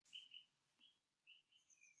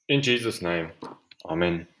In Jesus' name,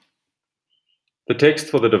 Amen. The text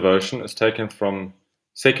for the devotion is taken from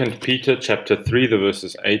 2 Peter chapter 3, the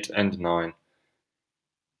verses 8 and 9.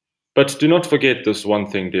 But do not forget this one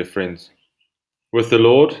thing, dear friends. With the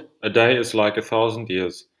Lord, a day is like 1,000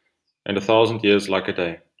 years, and 1,000 years like a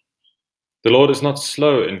day. The Lord is not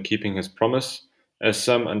slow in keeping his promise, as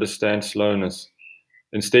some understand slowness.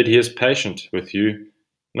 Instead, he is patient with you,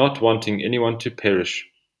 not wanting anyone to perish,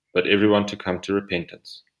 but everyone to come to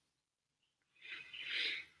repentance.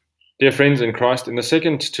 Dear friends in Christ, in the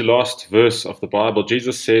second to last verse of the Bible,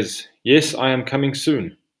 Jesus says, "Yes, I am coming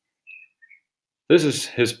soon." This is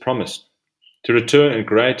his promise, to return in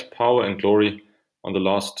great power and glory on the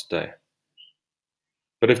last day.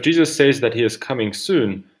 But if Jesus says that he is coming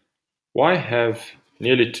soon, why have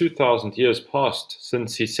nearly 2,000 years passed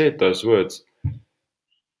since he said those words?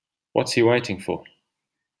 What's he waiting for?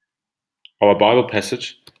 Our Bible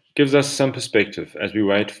passage gives us some perspective as we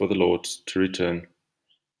wait for the Lord to return.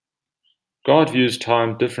 God views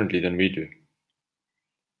time differently than we do.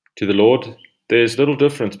 To the Lord, there is little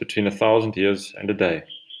difference between 1,000 years and a day,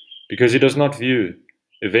 because he does not view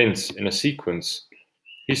events in a sequence.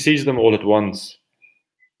 He sees them all at once.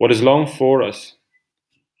 What is long for us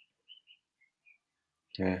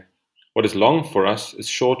is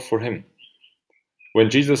short for him. When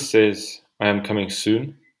Jesus says, "I am coming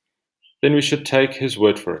soon," then we should take his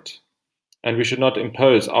word for it, and we should not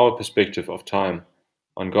impose our perspective of time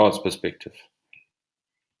on God's perspective.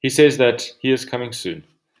 He says that he is coming soon,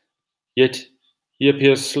 yet he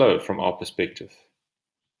appears slow from our perspective.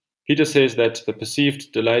 Peter says that the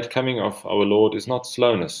perceived delayed coming of our Lord is not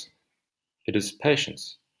slowness, it is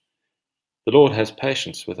patience. The Lord has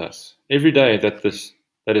patience with us. Every day that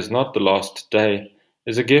is not the last day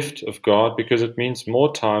is a gift of God, because it means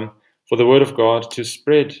more time for the Word of God to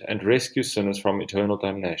spread and rescue sinners from eternal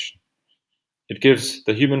damnation. It gives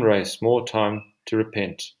the human race more time to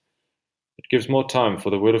repent. It gives more time for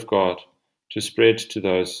the Word of God to spread to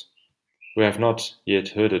those who have not yet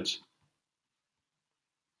heard it.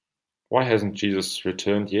 Why hasn't Jesus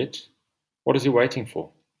returned yet? What is he waiting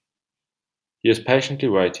for? He is patiently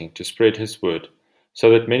waiting to spread his word so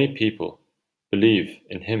that many people believe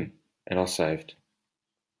in him and are saved.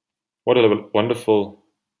 What a wonderful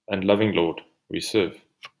and loving Lord we serve.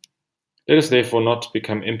 Let us therefore not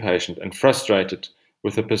become impatient and frustrated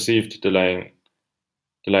with the perceived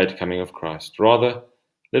delayed coming of Christ. Rather,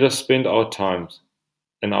 let us spend our times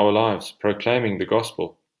and our lives proclaiming the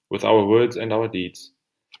gospel with our words and our deeds.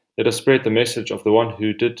 Let us spread the message of the one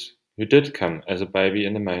who did come as a baby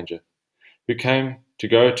in the manger, who came to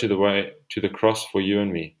go to the cross for you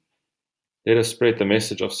and me. Let us spread the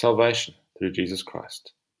message of salvation through Jesus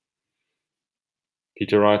Christ.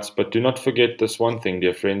 Peter writes, "But do not forget this one thing,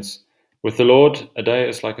 dear friends. With the Lord, a day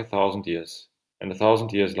is like 1,000 years, and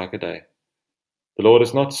 1,000 years like a day. The Lord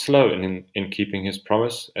is not slow in keeping his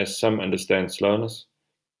promise, as some understand slowness.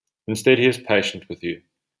 Instead, he is patient with you,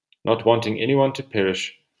 not wanting anyone to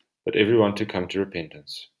perish, but everyone to come to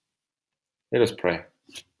repentance." Let us pray.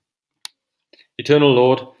 Eternal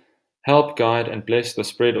Lord, help, guide, and bless the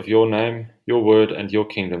spread of your name, your word, and your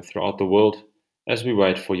kingdom throughout the world as we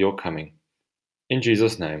wait for your coming. In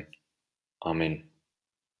Jesus' name, Amen.